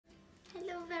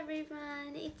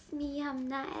everyone, it's me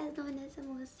Amna, as known as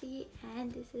Samosiiii,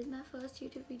 and this is my first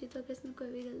YouTube video. तो अगर इसमें कोई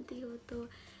भी गलती हो तो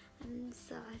I'm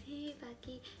sorry.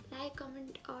 बाकी लाइक,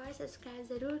 कमेंट और सब्सक्राइब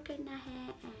ज़रूर करना है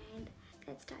and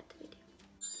let's start the video.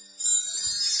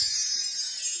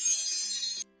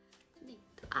 नहीं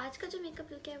तो आज का जो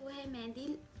मेकअप लुक है वो है मेहंदी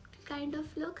काइंड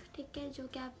ऑफ लुक, ठीक है, जो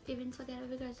कि आप इवेंट्स वगैरह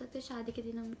भी कर सकते हो, शादी के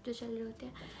दिन जो चल रहे होते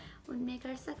हैं उनमें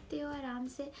कर सकते हो आराम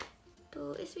से. तो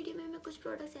इस वीडियो में मैं कुछ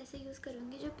प्रोडक्ट्स ऐसे यूज़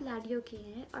करूँगी जो प्लाडियो के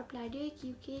हैं, और प्लाडियो एक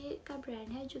यूके का ब्रांड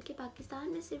है जो कि पाकिस्तान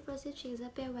में सिर्फ और सिर्फ चेज़र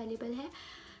पे अवेलेबल है.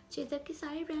 चेज़र की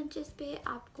सारी ब्रांचेस पे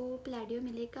आपको प्लाडियो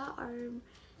मिलेगा, और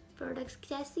प्रोडक्ट्स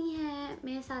कैसी हैं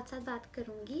मैं साथ साथ बात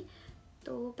करूँगी.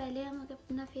 तो पहले हम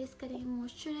अपना फेस करेंगे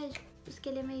मॉइस्चराइज.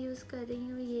 उसके लिए मैं यूज़ कर रही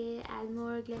हूँ ये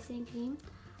एल्मोर ग्लिसरीन क्रीम.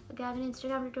 अगर आप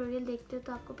इंस्टाग्राम ट्यूटोरियल देखते हो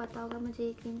तो आपको पता होगा मुझे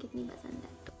ये क्रीम कितनी पसंद है.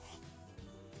 तो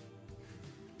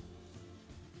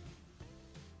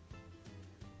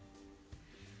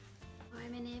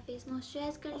मैंने फेस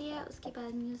मॉइस्चराइज कर लिया है. उसके बाद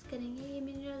हम यूज़ करेंगे ये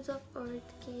मिनरल्स ऑफ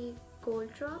अर्थ के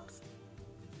गोल्ड ड्रॉप्स,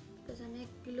 बिकॉज हमें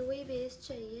ग्लोई बेस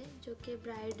चाहिए जो कि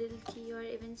ब्राइडल की और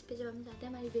इवेंट्स पे जब हम जाते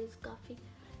हैं हमारी बेस काफ़ी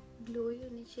ग्लोई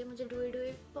होनी चाहिए. मुझे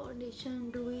डुई फाउंडेशन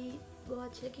डुई बहुत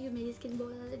अच्छा है क्योंकि मेरी स्किन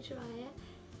बहुत ज़्यादा ड्राई है.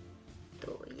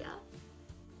 तो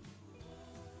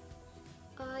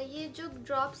ये जो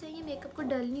ड्रॉप्स हैं ये मेकअप को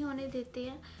डल नहीं होने देते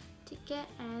हैं, ठीक है,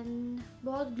 एंड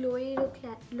बहुत ग्लोई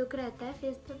लुक रहता है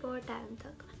फेस पे बहुत टाइम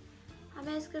तक. अब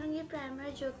मैं यूज़ करूँगी प्राइमर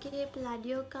जो कि ये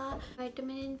प्लाडियो का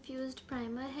विटामिन इन्फ्यूज्ड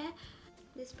प्राइमर है.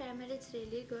 This primer is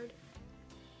really good.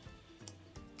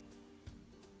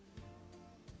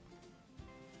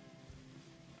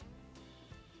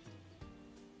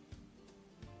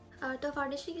 तो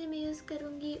फाउंडेशन के लिए मैं यूज़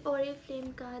करूँगी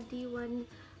oriflame का D1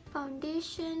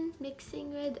 foundation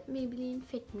mixing with maybelline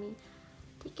fitme,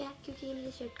 ठीक है, क्योंकि ये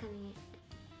मुझे शेड करनी है.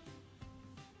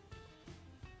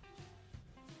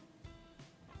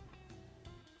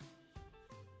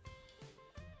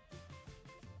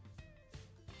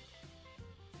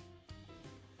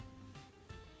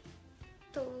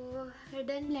 तो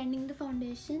डन ब्लेंडिंग द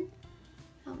फाउंडेशंस.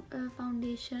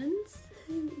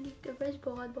 ये कवरेज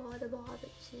बहुत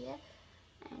अच्छी है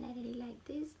and I really like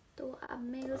this. तो अब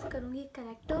मैं यूज़ करूँगी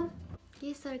करेक्टर.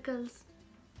 ये सर्कल्स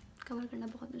कवर करना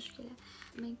बहुत मुश्किल है.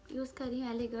 मैं यूज़ कर रही हूँ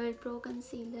elegant pro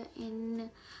concealer in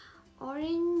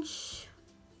orange.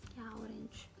 क्या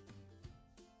orange?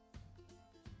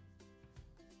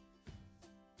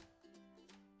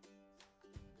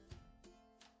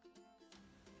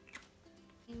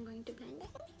 I'm going to blend it.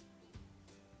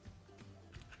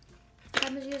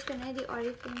 अब मुझे यूज़ करना है दी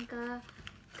ऑरिफ्लेम का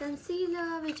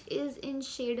concealer which is in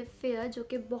shade fair, जो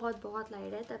कि बहुत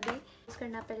लाइट है. तभी यूज़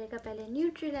करना पड़ेगा पहले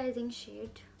न्यूट्रलाइजिंग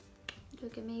शेड जो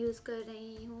कि मैं यूज़ कर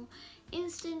रही हूँ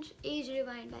instant as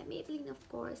rewind bye Maybelline of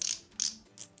course.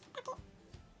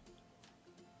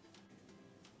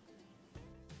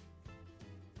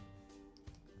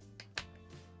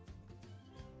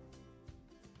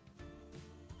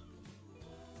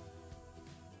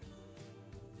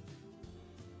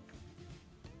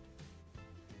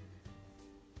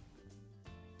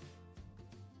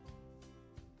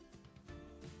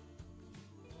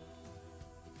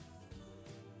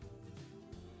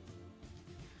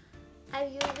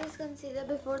 I've used this concealer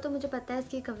before, तो मुझे पता है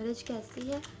इसकी कवरेज कैसी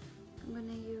है. I'm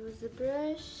gonna use a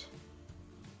brush.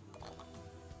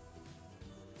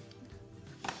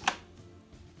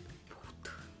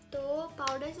 तो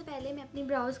पाउडर से पहले मैं अपनी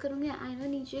ब्राउज करूँगी. आई नो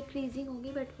नीचे क्रीजिंग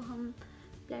होगी बट वो हम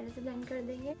ब्लेंडर से ब्लेंड कर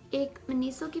देंगे. एक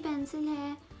मनीसो की पेंसिल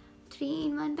है,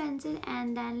 3-in-1 pencil,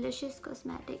 and then luscious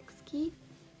cosmetics की.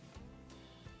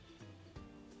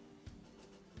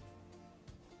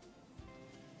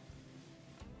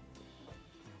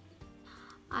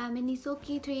 मिनिसो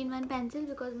की 3-in-1 पेंसिल,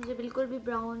 बिकॉज मुझे बिल्कुल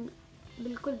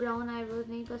ब्राउन आईब्रोज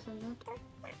नहीं पसंद है.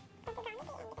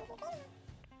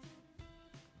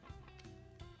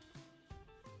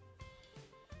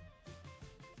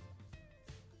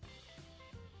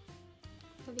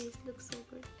 The base looks so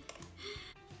good.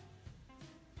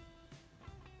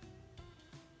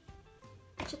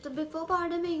 अच्छा, तो बिफोर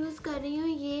पाउडर मैं यूज़ कर रही हूँ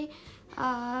ये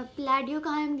प्लाडियो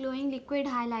का I am glowing liquid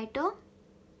highlighter.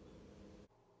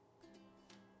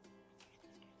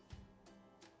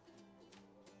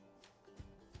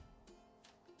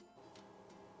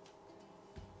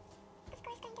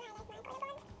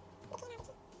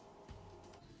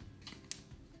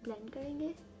 Blend करेंगे.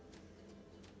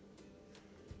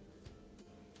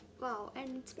 Wow,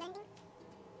 and it's blending.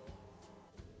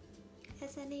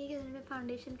 ऐसा नहीं है कि मैंने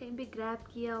फाउंडेशन कहीं भी ग्रैब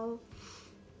किया हो.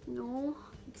 No,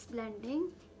 it's blending.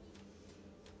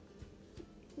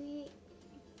 इतनी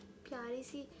प्यारी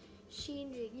सी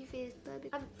शीन रहेगी फेस पर.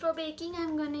 अब for baking I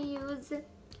am gonna use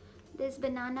this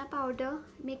banana powder,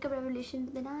 Makeup Revolution's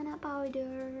banana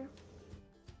powder.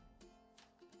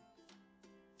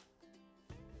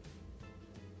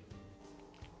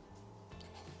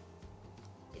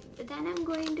 Then I'm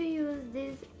going to use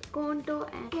this contour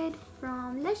and shade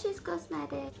from Luscious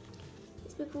Cosmetics.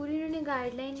 इसमें पूरी इन्होंने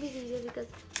गाइडलाइन भी दी है बिकॉज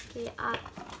कि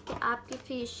आपकी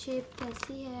फेस शेप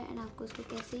कैसी है एंड आपको उसको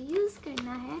कैसे यूज़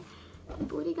करना है,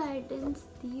 पूरी गाइडेंस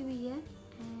दी हुई है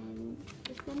and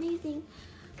it's amazing.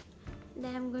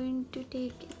 Then I'm going to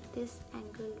take this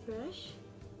angled brush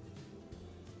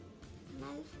and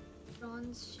I'll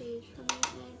bronze shade from it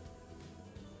and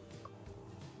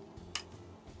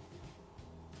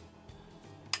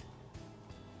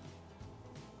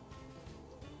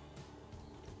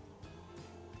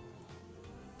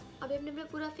अभी हमने अपना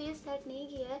पूरा फेस सेट नहीं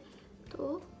किया है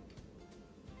तो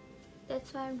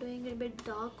that's why I'm doing a bit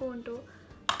dark contour.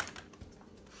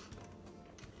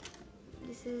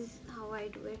 This is how I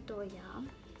do it. तो yeah,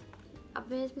 अब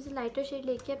मैं इसमें से लाइटर शेड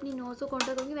लेके अपनी नोज़ को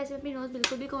कॉन्टोर करूँगी. वैसे मैं अपनी नोज़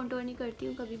बिल्कुल भी कॉन्टोर नहीं करती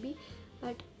हूँ कभी भी,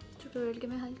 बट ट्यूटोरियल के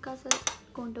मैं हल्का सा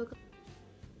कॉन्टोर कर.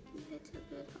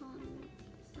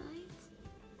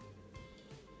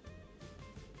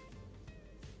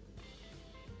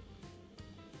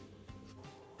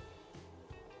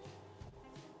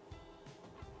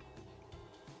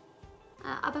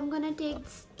 Up I'm gonna take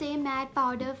Stay Matte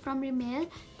powder from Rimmel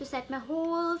to set my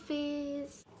whole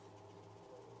face.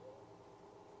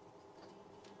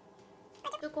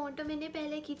 जो कॉन्टोर मैंने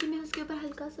पहले की थी मैं उसके ऊपर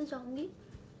हल्का सा जाऊंगी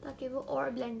ताकि वो और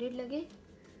ब्लेंडेड लगे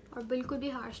और बिल्कुल भी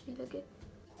हार्श नहीं लगे.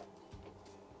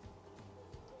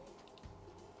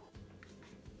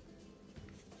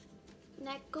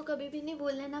 नेक को कभी भी नहीं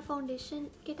बोलना ना फाउंडेशन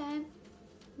के टाइम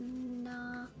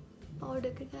ना पाउडर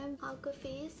के टाइम. आपका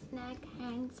फेस नेक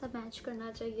हैंड सब मैच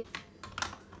करना चाहिए.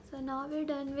 So now we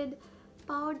done with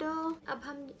powder. अब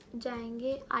हम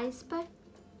जाएंगे आईज पर.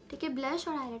 ठीक है, ब्लश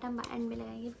और हाईलाइट हम एंड में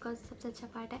लगाएंगे बिकॉज सबसे अच्छा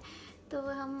पार्ट है. तो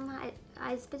हम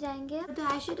आईज पे जाएंगे. The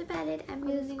eye shadow palette I am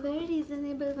using very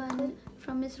reasonable one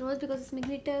from miss rose because इसमें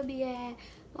ग्लिटर भी है,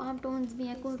 वार्म टोन्स भी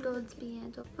हैं, कूल टोन्स भी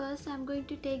हैं. तो first I am going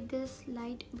to take this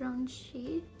light brown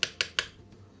shade.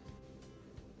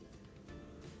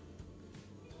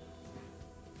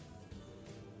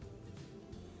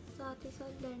 साथ ही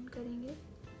साथ ब्लेंड करेंगे.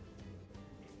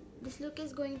 This look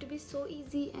is going to be so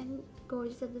easy and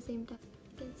gorgeous at the same time.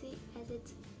 You can see as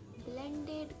it's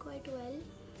blended quite well.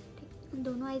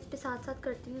 दोनों eyes पे साथ साथ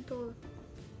करती हूँ तो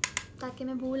ताकि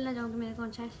मैं भूल ना जाऊँ कि मैंने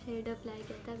कौन सा शेड अप्लाई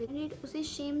किया था. विद उसी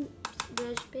सेम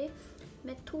ब्रश पे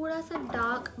मैं थोड़ा सा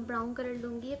डार्क ब्राउन कलर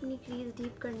लूँगी अपनी क्रीज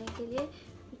डीप करने के लिए,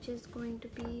 which is going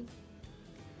to be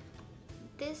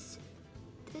this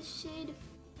shade.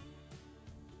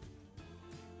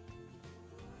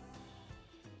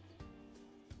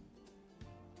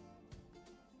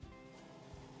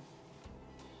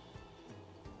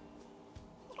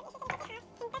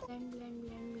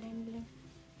 blend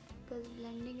because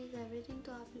blending is everything.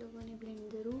 तो आप लोगों ने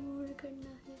blend ज़रूर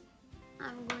करना है.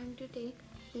 I'm going to take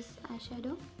this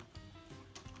eyeshadow.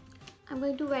 I'm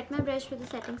going to wet my brush with the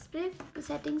setting spray. The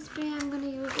setting spray I'm going to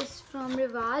use is from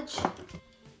Rivage.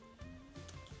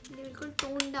 बिल्कुल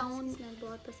tone down smell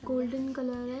बहुत पसंद है. गोल्डन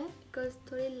कलर है because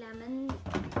थोड़ी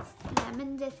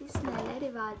lemon जैसी smell है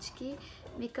रिवाज की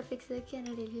मेकअप फिक्सर की and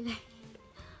really like.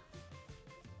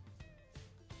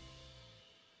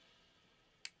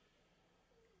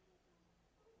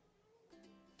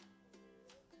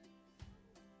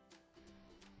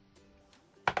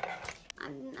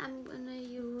 I'm gonna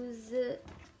use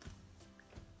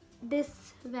this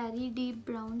very deep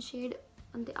brown shade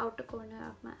on the outer corner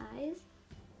of my eyes.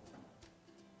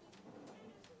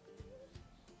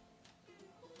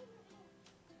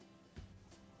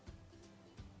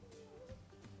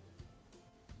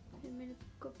 फिर मैं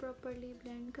इसको प्रॉपरली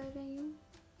ब्लेंड कर रही हूँ.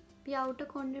 ये आउटर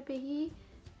कॉर्नर पे ही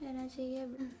रहना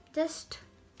चाहिए जस्ट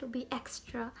टू बी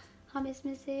एक्स्ट्रा. हम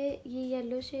इसमें से ये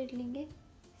येलो शेड लेंगे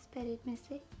इस पैलेट में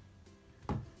से.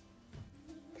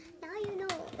 You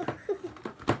know.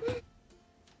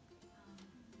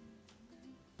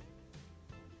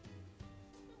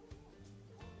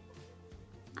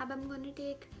 अब I'm gonna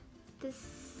take this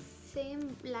same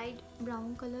light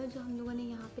brown color जो हम लोगों ने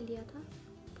यहाँ पे लिया था,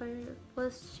 पर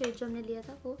फर्स्ट शेड जो हमने लिया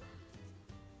था वो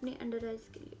अपने अंडर आइज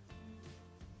के लिए.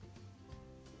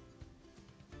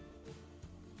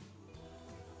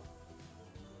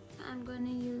 I'm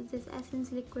gonna use this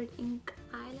Essence Liquid Ink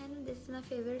eyeliner. This is my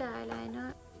favorite eyeliner.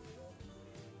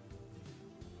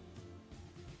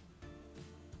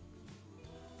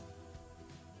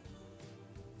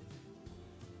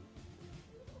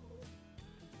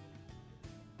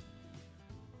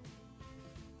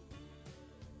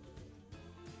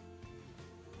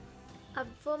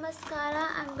 अब वो mascara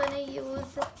I am gonna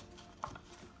use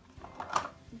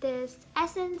this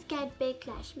Essence Get Baked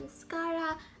Lash Mascara.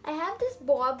 I have this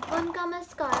Bob one का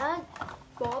mascara.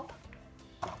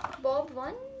 Bob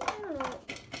one, I don't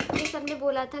know. ये सबने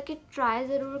बोला था कि try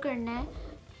ज़रूर करना है,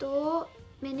 तो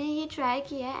मैंने ये ट्राई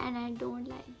किया है and I don't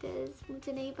like this.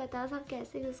 मुझे नहीं पता सब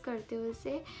कैसे यूज़ करते हो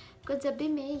इसे, बिकॉज जब भी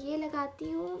मैं ये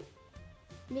लगाती हूँ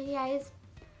मेरी आईज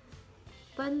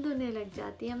बंद होने लग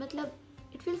जाती है. मतलब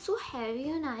it feel so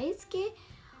heavy on eyes के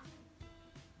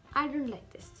I don't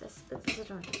like this. Just don't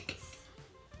like this.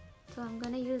 So I'm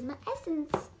gonna use my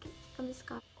Essence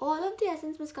mascara. All of the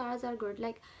Essence mascaras are good.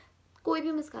 Like कोई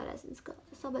भी mascara Essence का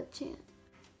सब अच्छे हैं.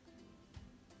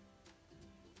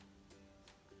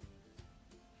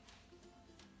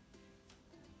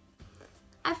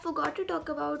 I forgot to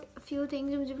talk about a few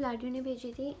things जो मुझे प्लाडियो ने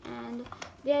भेजी थी and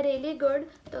they are really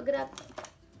good. तो अगर आप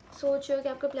सोच रहे हो कि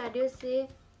आपको प्लाडियो से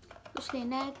कुछ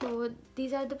लेना है तो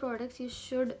these are the products you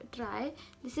should try.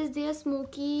 This is their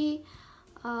smoky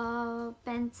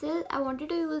pencil. I wanted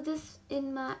to use this in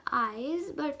my eyes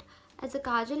but as a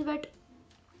kajal, but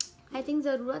I think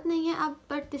ज़रूरत नहीं है अब.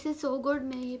 But this is so good.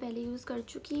 मैं ये पहले use कर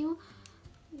चुकी हूँ.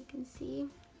 You can see.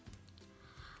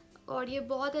 और ये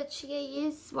बहुत अच्छी है.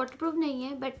 ये waterproof नहीं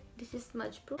है but this is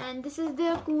smudge proof. And this is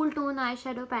their cool tone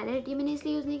eyeshadow palette. ये मैंने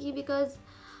इसलिए यूज़ नहीं की because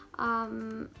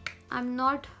I'm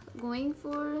not going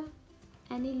for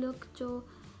any look जो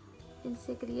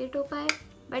इनसे क्रिएट हो पाए.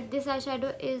 But this eye shadow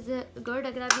is good.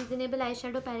 अगर आप रीजनेबल आई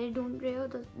शेडो पैलेट ढूंढ रहे हो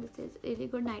तो this is really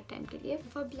good night time के लिए.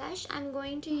 For blush I am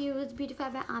going to use beautify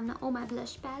bye Amna O my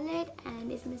blush palette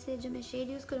and इसमें से जो मैं शेड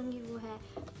यूज़ करूँगी वो है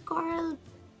coral.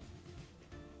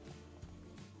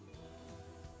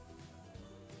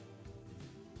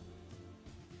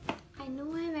 I know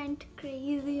I went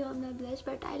crazy on my blush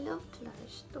but I love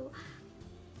blush so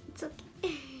it's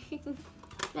okay.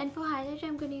 And for highlighter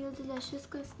I'm going to use the Luscious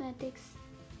Cosmetics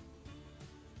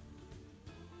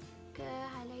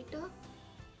highlighter.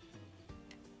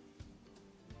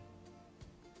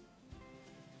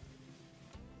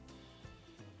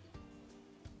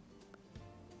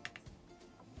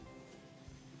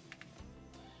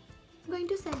 I'm going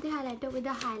to set the highlighter with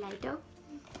a highlighter.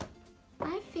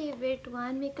 My favorite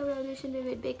one, Makeup Revolution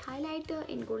Vivid Big Highlighter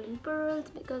in Golden Pearls,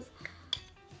 because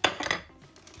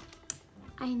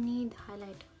I need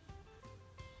highlighter.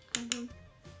 I'm going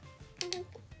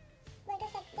to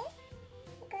set this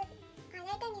because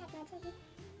highlighter नहीं हटना चाहिए.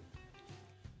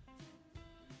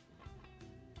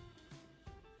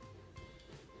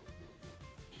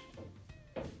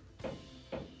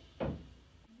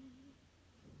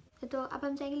 तो अब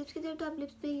हम जाएंगे lips की तरफ. तो आप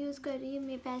लिप्स पे यूज़ कर रही हूँ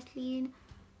Maybelline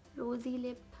Rosy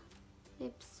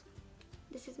lips.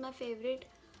 This is my favorite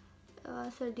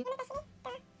सर्दी.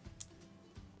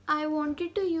 I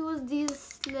wanted to use these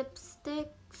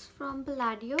lipsticks from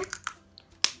Palladio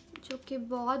जो कि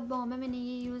बहुत बॉम है. मैंने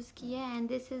ये यूज़ किया है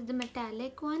and this is the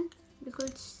metallic one बिल्कुल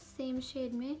सेम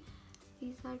शेड में.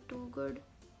 These are too good.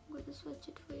 I'm going to swatch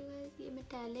it for you guys. ये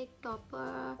metallic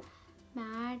topper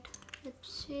matte lips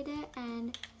shade है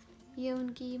and ये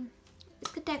उनकी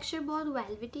इसका टेक्सचर बहुत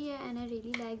वेलवेटी है and I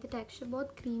really like the texture. बहुत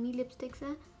क्रीमी लिपस्टिक्स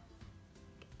हैं.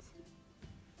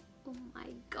 Oh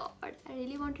my God I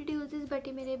really wanted to use this but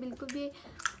ये मेरे बिल्कुल भी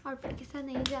आउटफिट के साथ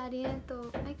नहीं जा रही है तो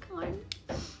I can't.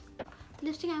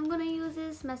 Lipstick I am gonna use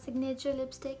is my signature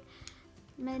lipstick.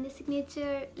 मैंने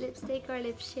सिग्नेचर लिपस्टिक और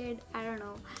lip shade I don't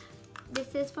know.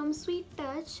 This is from sweet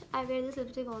touch. I where this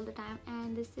lipstick all the time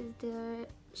and this is the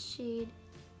shade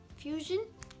fusion.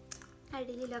 I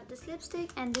really love this lipstick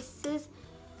and this is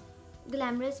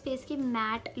Glamorous Face की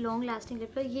matte long lasting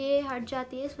lip. ये हट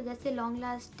जाती है इस वजह से long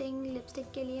lasting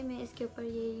lipstick के लिए मैं इसके ऊपर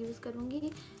ये यूज़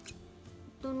करूँगी.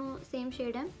 दोनों सेम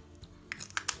शेड है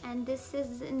and this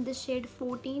is in the shade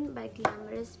 14 by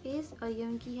Glamorous Face और ये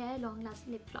उनकी है long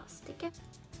lasting lip gloss. ठीक है.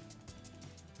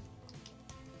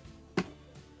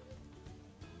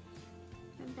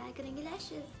 हम ट्राई करेंगे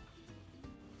lashes.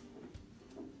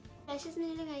 lashes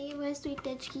मैंने लगाई है वो है स्वीट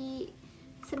टच की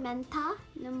Samantha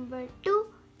number 2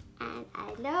 and I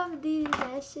love these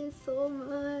lashes so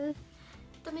much.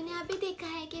 तो मैंने अभी देखा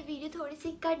है कि वीडियो थोड़ी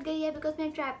सी कट गई है बिकॉज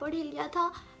मैंने ट्राइपॉड हिल लिया था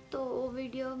तो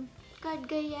वीडियो कट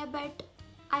गई है. बट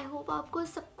आई होप आपको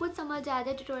सब कुछ समझ आ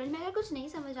जाए ट्यूटोरियल में. अगर कुछ नहीं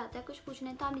समझ आता है कुछ पूछना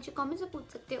है तो आप नीचे कमेंट्स में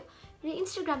पूछ सकते हो, मेरे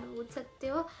इंस्टाग्राम पे पूछ सकते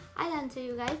हो. I answer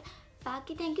you guys.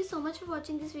 बाकी thank you so much for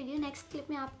watching this video. Next clip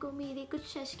में आपको मेरी कुछ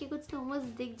शश के कुछ स्लोमोस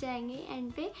दिख जाएंगे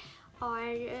एंड पे.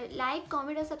 और लाइक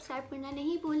कमेंट और सब्सक्राइब करना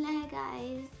नहीं भूलना है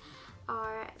गाइज.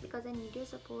 और because I need your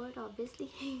support obviously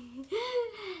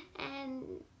and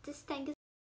just thank you